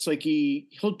 So it's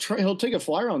he'll take a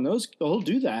flyer on those. He'll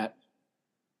do that.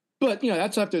 But,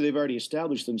 that's after they've already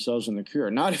established themselves in the career.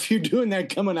 Not if you're doing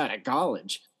that coming out of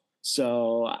college.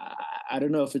 So I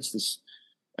don't know if it's this.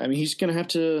 I mean, he's going to have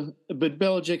to. But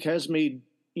Belichick has made,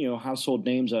 household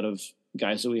names out of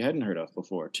guys that we hadn't heard of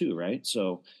before, too, right?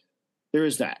 So there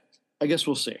is that. I guess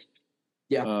we'll see.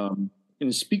 Yeah.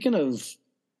 And speaking of,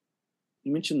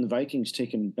 you mentioned the Vikings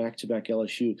taking back-to-back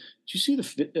LSU. Did you see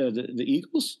the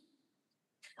Eagles?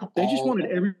 They just wanted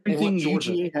everything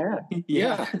UGA had.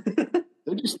 Yeah.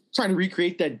 They're just trying to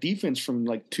recreate that defense from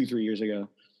 2-3 years ago.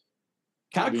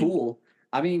 Kind of cool.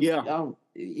 I mean, yeah.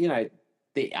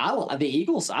 The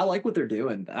Eagles, I like what they're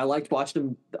doing. I liked watching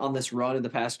them on this run in the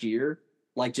past year,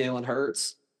 like Jalen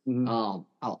Hurts.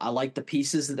 I like the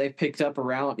pieces that they've picked up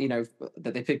around,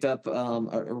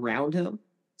 around him.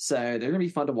 So they're going to be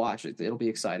fun to watch. It'll be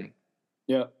exciting.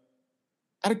 Yeah.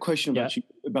 I had a question about you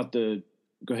about the.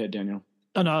 Go ahead, Daniel.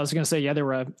 Oh, no, I was going to say, they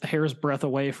were a hair's breadth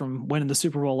away from winning the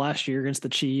Super Bowl last year against the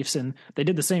Chiefs. And they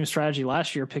did the same strategy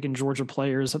last year, picking Georgia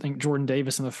players. I think Jordan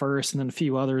Davis in the first and then a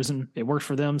few others, and it worked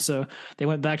for them. So they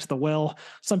went back to the well.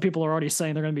 Some people are already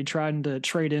saying they're going to be trying to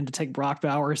trade in to take Brock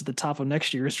Bowers at the top of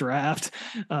next year's draft.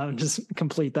 Just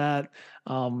complete that.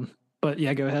 But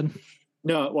yeah, go ahead.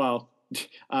 No, well,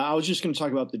 I was just going to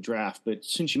talk about the draft, but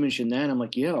since you mentioned that, I'm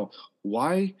like,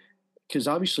 why? Because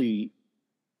obviously,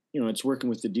 it's working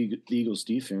with the Eagles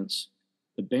defense.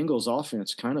 The Bengals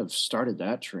offense kind of started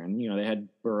that trend. They had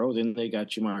Burrow, then they got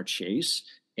Jamar Chase.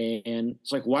 And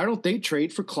it's like, why don't they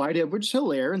trade for Clyde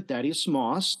Edwards-Helaire and Thaddeus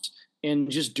Moss and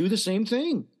just do the same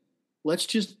thing? Let's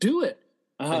just do it.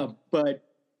 But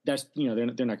that's, they're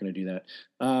not going to do that.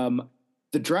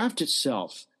 The draft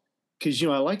itself, because,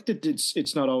 I like that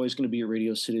it's not always going to be a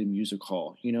Radio City Music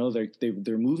Hall.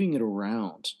 They're moving it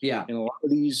around. Yeah. And a lot of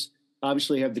these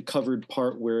obviously have the covered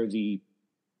part where the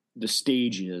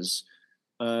stage is,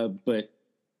 but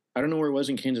I don't know where it was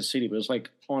in Kansas City, but it was like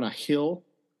on a hill.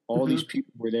 All these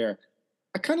people were there.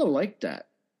 I kind of like that.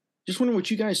 Just wondering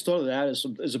what you guys thought of that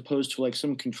as opposed to like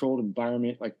some controlled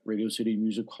environment like Radio City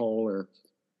Music Hall or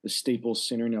the Staples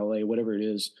Center in LA, whatever it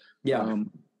is. Yeah.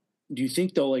 Do you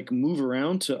think they'll like move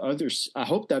around to others? I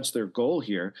hope that's their goal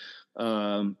here,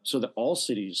 so that all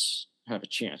cities have a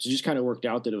chance. It just kind of worked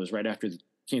out that it was right after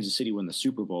Kansas City won the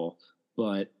Super Bowl,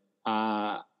 but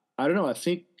I don't know. I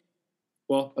just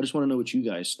want to know what you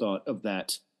guys thought of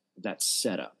that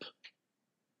setup.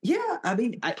 Yeah, I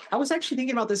mean, I was actually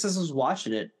thinking about this as I was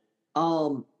watching it.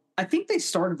 I think they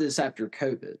started this after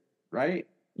COVID, right?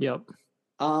 Yep.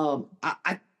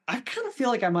 I kind of feel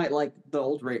like I might like the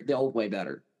old way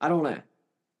better. I don't know.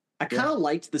 I kind of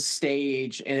liked the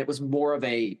stage, and it was more of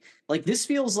this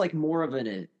feels like more of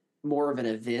an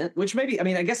event, which maybe, I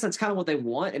mean, I guess that's kind of what they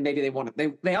want, and maybe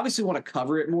they obviously want to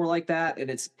cover it more like that, and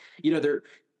it's, I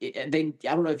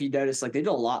don't know if you noticed, like they did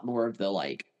a lot more of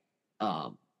the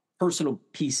personal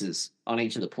pieces on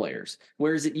each of the players,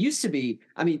 whereas it used to be,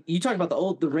 I mean, you talk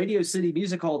about the Radio City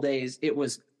Music Hall days, it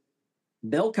was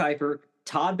Mel Kiper,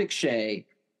 Todd McShay,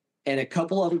 and a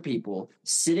couple other people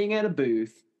sitting at a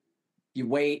booth. You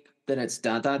wait, then it's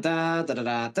da da da da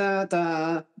da da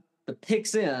da. The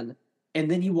picks in,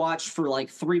 and then you watch for like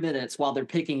 3 minutes while they're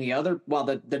picking while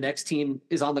the next team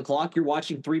is on the clock. You're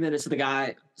watching 3 minutes of the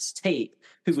guy's tape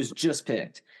who was just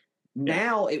picked.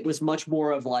 Now it was much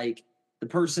more of like the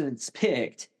person's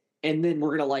picked, and then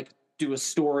we're gonna do a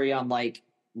story on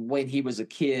when he was a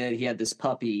kid, he had this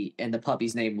puppy, and the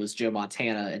puppy's name was Joe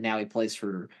Montana, and now he plays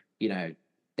for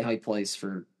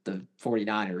the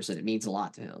 49ers, and it means a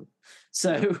lot to him.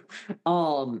 So,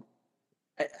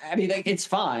 I mean, it's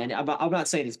fine. I'm not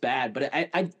saying it's bad, but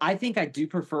I think I do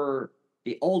prefer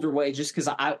the older way just because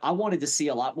I wanted to see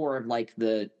a lot more of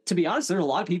to be honest, there's a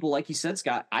lot of people, like you said,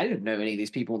 Scott, I didn't know any of these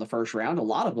people in the first round, a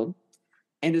lot of them.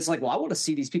 And it's like, well, I want to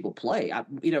see these people play.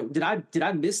 Did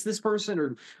I miss this person,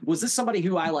 or was this somebody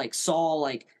who I saw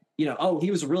oh,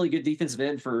 he was a really good defensive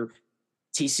end for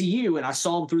TCU, and I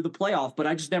saw him through the playoff, but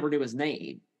I just never knew his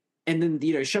name. And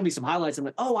then show me some highlights. I'm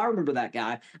like, oh, I remember that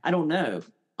guy. I don't know.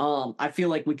 I feel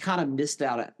like we kind of missed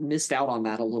out on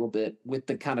that a little bit with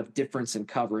the kind of difference in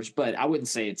coverage, but I wouldn't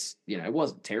say it's it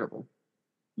wasn't terrible.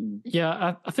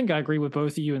 Yeah, I think I agree with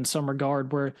both of you in some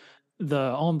regard, where the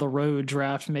on the road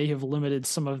draft may have limited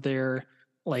some of their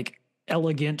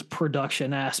elegant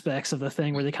production aspects of the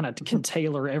thing, where they kind of can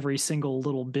tailor every single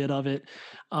little bit of it.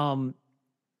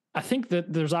 I think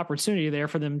that there's opportunity there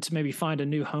for them to maybe find a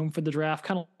new home for the draft,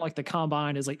 kind of like the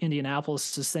combine is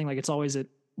Indianapolis is saying it's always at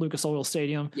Lucas Oil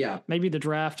Stadium. Yeah. Maybe the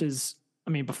draft is,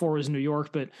 before it was New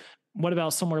York, but what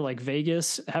about somewhere like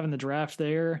Vegas, having the draft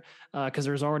there? Because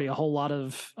there's already a whole lot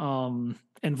of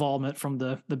involvement from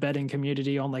the betting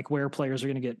community on where players are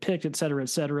going to get picked, et cetera, et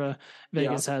cetera.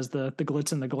 Vegas has the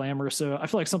glitz and the glamour. So I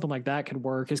feel like something like that could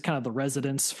work as kind of the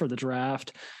residence for the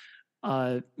draft.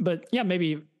 But yeah,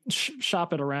 maybe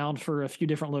shop it around for a few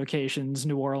different locations,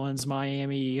 New Orleans,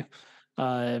 Miami,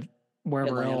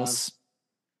 wherever else,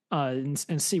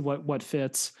 and see what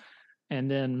fits. And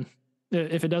then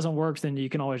if it doesn't work, then you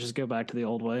can always just go back to the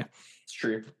old way. It's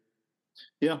true.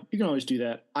 Yeah, you can always do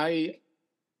that. I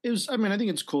think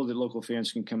it's cool that local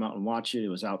fans can come out and watch it. It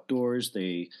was outdoors.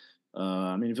 If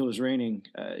it was raining,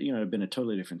 it'd been a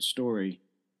totally different story.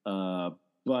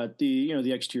 But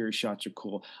the exterior shots are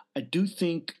cool. I do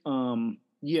think, I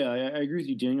agree with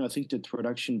you, Daniel. I think the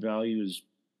production value is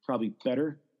probably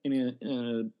better in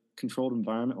a controlled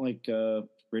environment like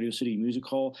Radio City Music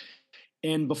Hall.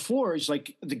 And before, it's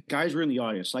like the guys were in the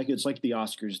audience, like it's like the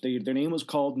Oscars. Their name was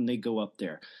called and they go up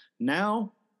there.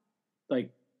 Now,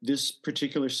 like this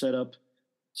particular setup,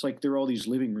 it's like there are all these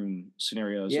living room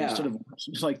scenarios. Yeah. Instead of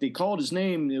like they called his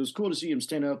name, it was cool to see him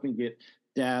stand up and get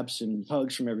dabs and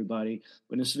hugs from everybody.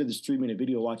 But instead of this 3-minute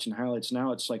video watching highlights,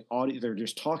 now it's like audio. They're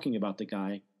just talking about the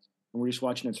guy, and we're just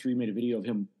watching a 3-minute video of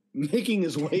him making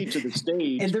his way to the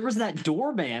stage. And there was that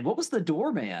doorman. What was the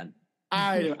doorman?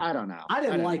 I don't know. I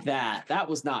didn't like that. That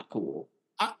was not cool.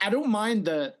 I don't mind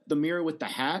the mirror with the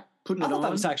hat, putting it on. I thought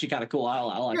that was actually kind of cool. I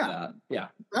like that. Yeah.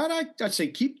 I'd say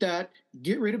keep that.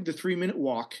 Get rid of the 3-minute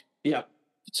walk. Yeah.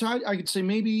 So I could say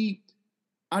maybe,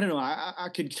 I don't know. I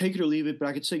could take it or leave it, but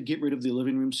I could say get rid of the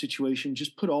living room situation.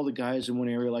 Just put all the guys in one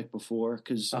area like before,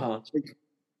 because like,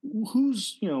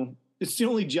 who's, it's the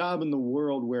only job in the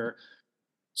world where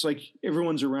it's like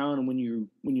everyone's around, and when you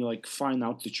like find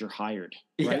out that you're hired,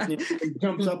 right? Yeah. And it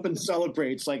jumps up and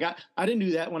celebrates. Like I didn't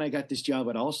do that when I got this job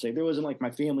at Allstate. There wasn't like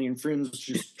my family and friends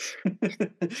just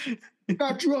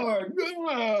got drunk.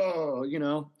 Oh,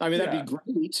 I mean, that'd be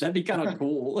great. That'd be kind of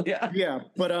cool. Yeah. Yeah.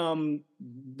 But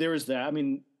there was that. I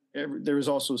mean, there was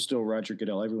also still Roger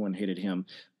Goodell. Everyone hated him.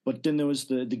 But then there was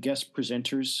the guest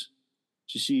presenters.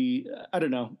 You see, I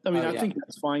don't know. I mean, I think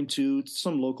that's fine too.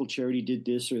 Some local charity did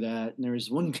this or that, and there was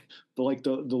one, the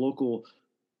local,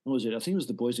 what was it? I think it was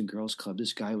the Boys and Girls Club.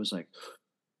 This guy was like,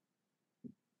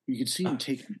 you could see him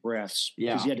taking breaths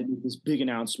because he had to make this big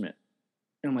announcement.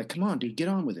 And I'm like, come on, dude, get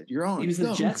on with it. You're on. He was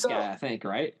the Jets guy, I think,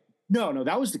 right? No,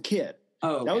 that was the kid.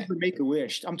 Oh, okay. That was the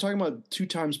Make-A-Wish. I'm talking about 2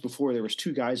 times before. There was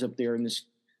 2 guys up there, and this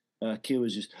kid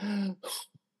was just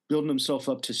building himself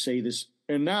up to say this.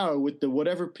 And now with the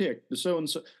whatever pick, the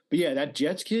so-and-so. But yeah, that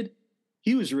Jets kid,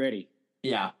 he was ready.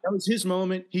 Yeah. That was his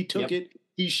moment. He took it.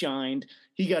 He shined.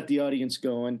 He got the audience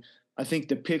going. I think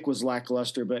the pick was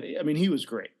lackluster, but I mean, he was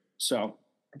great. So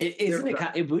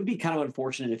it would be kind of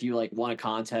unfortunate if you like won a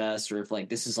contest, or if like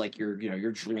this is like your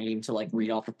dream to like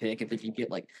read off a pick, if you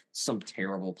get like some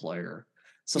terrible player.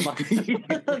 Somebody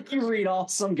like you read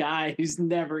off some guy he's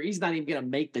not even gonna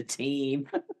make the team.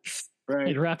 Right.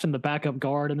 He drafted in the backup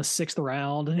guard in the 6th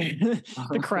round.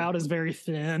 The crowd is very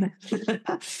thin.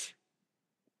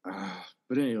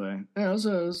 But anyway, yeah,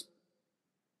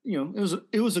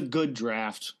 it was a good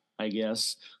draft, I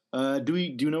guess. Do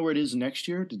you know where it is next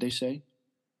year? Did they say?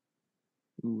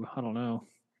 Ooh, I don't know.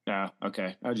 Yeah,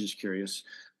 okay. I was just curious.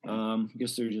 I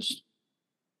guess they're just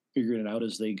figuring it out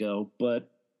as they go.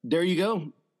 But there you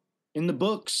go, in the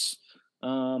books.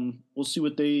 We'll see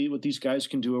what these guys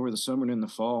can do over the summer and in the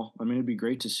fall. I mean, it'd be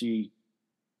great to see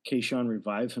Kayshawn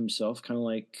revive himself, kind of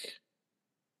like,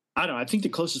 I don't know. I think the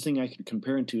closest thing I could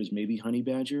compare him to is maybe Honey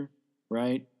Badger,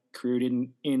 right? Career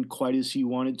didn't end quite as he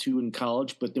wanted to in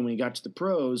college, but then when he got to the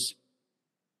pros,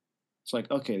 it's like,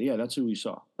 okay, yeah, that's who we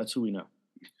saw. That's who we know.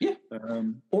 Yeah.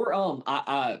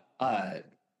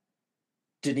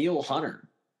 Daniil Hunter.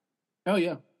 Oh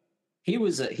yeah. He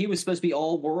was supposed to be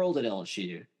all world at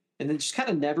LSU, and then just kind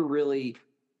of never really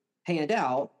panned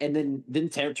out, and then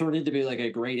turned into be like a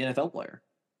great NFL player.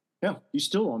 Yeah, he's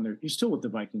still on there. He's still with the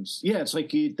Vikings. Yeah, it's like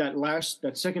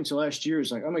that second to last year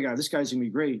is like, oh my God, this guy's gonna be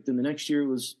great. Then the next year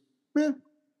was,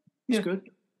 he's good.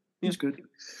 He's good.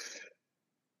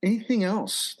 Anything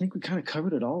else? I think we kind of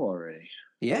covered it all already.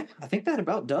 Yeah, I think that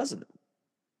about does it.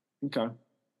 Okay.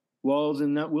 Well,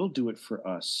 then that will do it for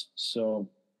us. So,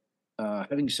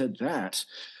 having said that,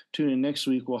 tune in next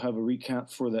week. We'll have a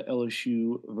recap for the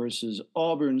LSU versus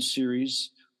Auburn series.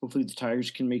 Hopefully the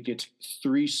Tigers can make it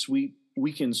 3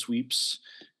 weekend sweeps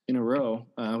in a row.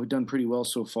 We've done pretty well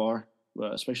so far,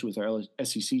 especially with our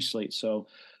SEC slate. So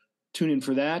tune in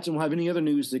for that, and we'll have any other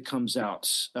news that comes out.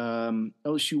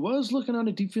 LSU was looking on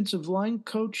a defensive line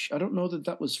coach. I don't know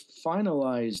that was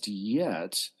finalized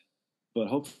yet, but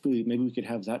hopefully maybe we could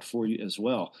have that for you as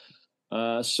well.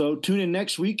 So tune in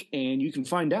next week, and you can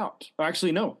find out.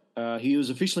 Actually, no, he was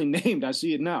officially named. I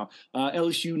see it now.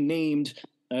 LSU named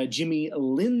Jimmy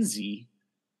Lindsey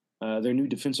their new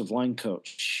defensive line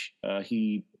coach.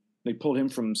 They pulled him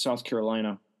from South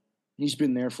Carolina. He's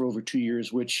been there for over 2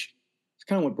 years, which is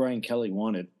kind of what Brian Kelly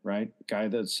wanted, right? A guy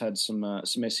that's had some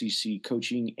SEC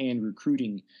coaching and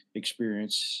recruiting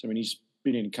experience. I mean, he's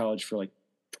been in college for like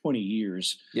 20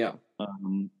 years. Yeah.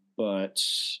 But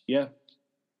yeah,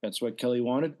 that's what Kelly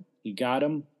wanted. He got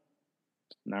him.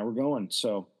 Now we're going.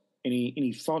 So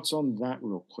any thoughts on that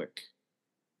real quick?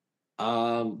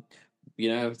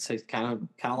 It's kind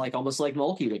of like almost like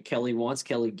Mulkey. What Kelly wants,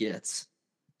 Kelly gets.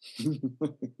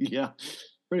 Yeah,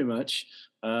 pretty much.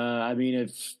 I mean,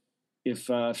 if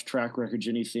track record's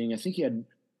anything, I think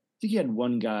he had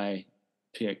one guy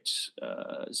picked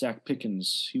Zach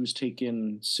Pickens. He was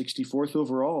taken 64th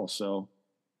overall, so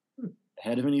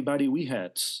ahead of anybody we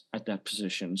had at that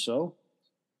position. So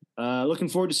looking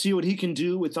forward to see what he can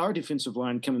do with our defensive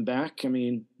line coming back. I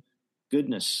mean,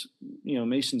 goodness,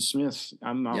 Mason Smith.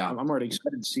 I'm already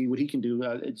excited to see what he can do.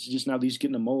 It's just now he's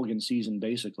getting a mulligan season,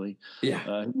 basically.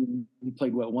 Yeah. He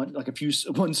played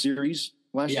one series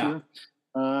last year.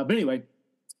 But anyway,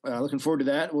 looking forward to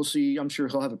that. We'll see. I'm sure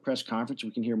he'll have a press conference.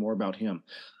 We can hear more about him.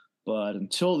 But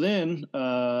until then,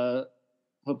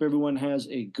 hope everyone has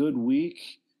a good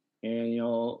week,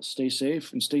 and stay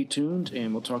safe and stay tuned.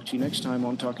 And we'll talk to you next time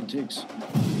on Talking Tigs.